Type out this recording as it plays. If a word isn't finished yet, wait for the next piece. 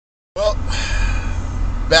Well,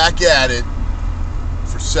 back at it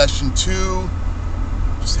for session 2.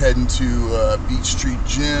 Just heading to Beach Street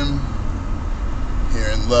Gym here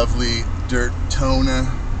in lovely Dirtona.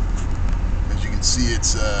 As you can see,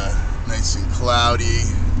 it's nice and cloudy.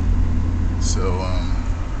 So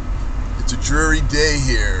it's a dreary day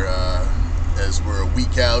here as we're a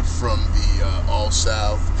week out from the All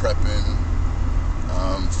South prepping.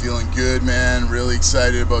 Feeling good, man. Really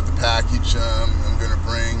excited about the package I'm going to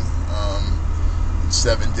bring in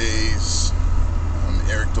 7 days.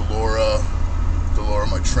 Eric Delora,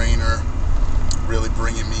 my trainer, really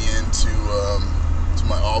bringing me into to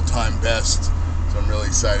my all-time best. So I'm really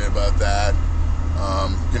excited about that.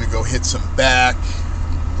 Going to go hit some back,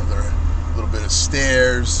 another little bit of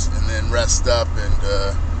stairs, and then rest up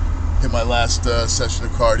and hit my last session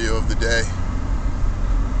of cardio of the day.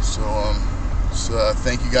 So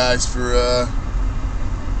thank you guys for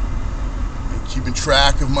keeping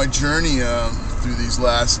track of my journey through these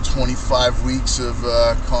last 25 weeks of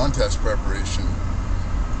contest preparation.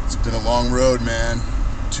 It's been a long road, man.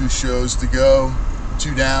 2 shows to go,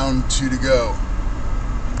 2 down, 2 to go.